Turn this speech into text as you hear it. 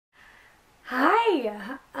Hi.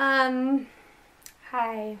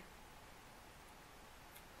 Hi.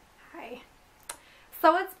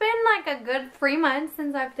 So it's been like a good 3 months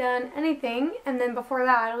since I've done anything, and then before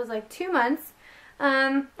that it was like 2 months.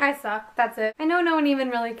 I suck, that's it. I know no one even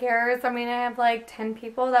really cares. I mean, I have like 10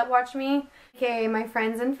 people that watch me, okay, my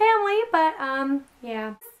friends and family, but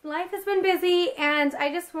yeah. Life has been busy and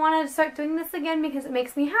I just wanted to start doing this again because it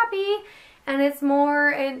makes me happy, and it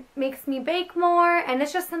makes me bake more, and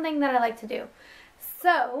it's just something that I like to do.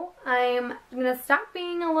 So I'm gonna stop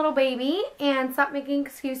being a little baby and stop making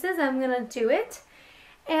excuses. I'm gonna do it.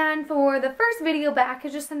 And for the first video back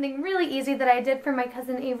is just something really easy that I did for my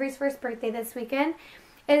cousin Avery's first birthday this weekend.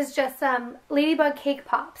 It is just ladybug cake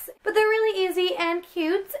pops. But they're really easy and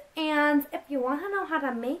cute, and if you want to know how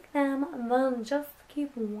to make them, then just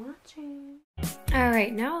keep watching.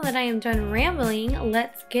 Alright, now that I am done rambling,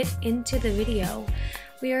 let's get into the video.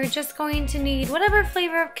 We are just going to need whatever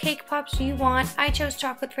flavor of cake pops you want. I chose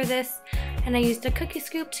chocolate for this, and I used a cookie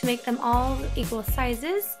scoop to make them all equal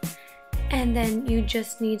sizes. And then you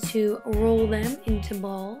just need to roll them into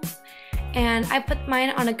balls. And I put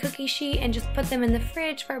mine on a cookie sheet and just put them in the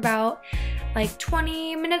fridge for about like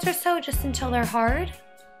 20 minutes or so, just until they're hard.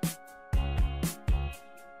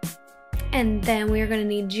 And then we're gonna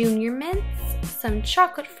need Junior Mints, some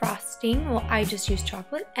chocolate frosting, well I just used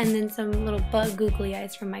chocolate, and then some little bug googly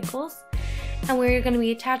eyes from Michaels. And we're gonna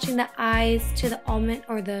be attaching the eyes to the almond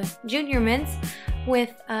or the Junior Mints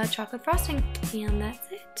with chocolate frosting, and that's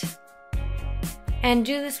it. And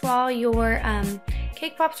do this while your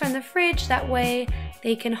cake pops are in the fridge, that way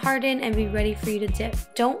they can harden and be ready for you to dip.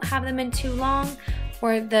 Don't have them in too long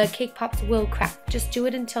or the cake pops will crack. Just do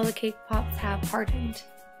it until the cake pops have hardened.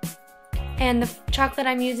 And the chocolate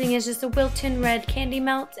I'm using is just a Wilton Red Candy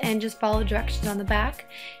Melt, and just follow directions on the back.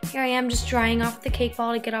 Here I am just drying off the cake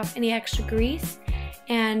ball to get off any extra grease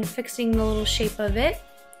and fixing the little shape of it.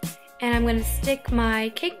 And I'm going to stick my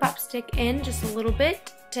cake pop stick in just a little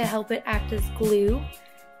bit to help it act as glue,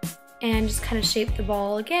 and just kind of shape the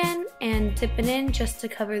ball again and dip it in just to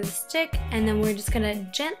cover the stick, and then we're just gonna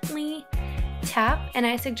gently tap, and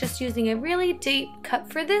I suggest using a really deep cut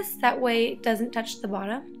for this, that way it doesn't touch the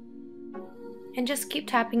bottom. And just keep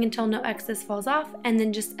tapping until no excess falls off, and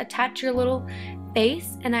then just attach your little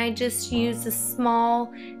base, and I just used a small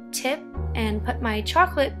tip and put my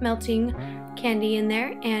chocolate melting candy in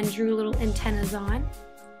there and drew little antennas on.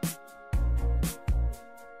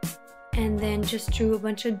 And then just drew a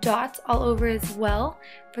bunch of dots all over as well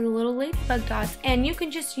for the little ladybug dots. And you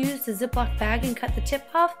can just use the Ziploc bag and cut the tip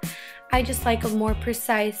off. I just like a more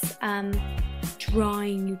precise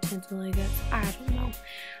drawing utensil, I guess. I don't know.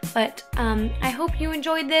 But I hope you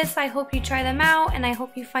enjoyed this. I hope you try them out, and I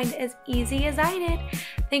hope you find it as easy as I did.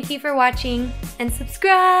 Thank you for watching, and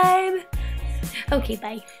subscribe. Okay,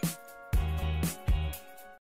 bye.